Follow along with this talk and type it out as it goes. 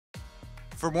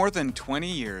For more than 20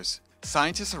 years,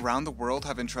 scientists around the world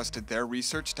have entrusted their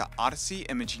research to Odyssey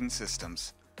imaging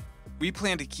systems. We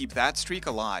plan to keep that streak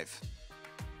alive.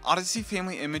 Odyssey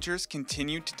family imagers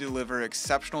continue to deliver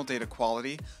exceptional data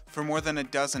quality for more than a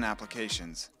dozen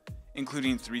applications,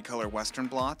 including 3-color Western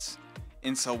blots,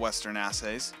 in-cell Western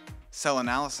assays, cell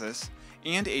analysis,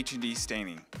 and H&E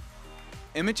staining.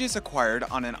 Images acquired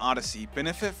on an Odyssey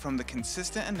benefit from the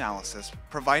consistent analysis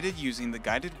provided using the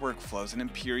guided workflows in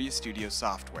Imperia Studio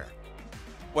software.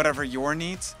 Whatever your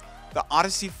needs, the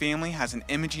Odyssey family has an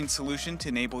imaging solution to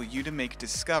enable you to make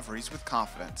discoveries with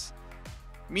confidence.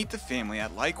 Meet the family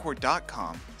at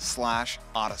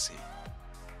LI-COR.com/Odyssey.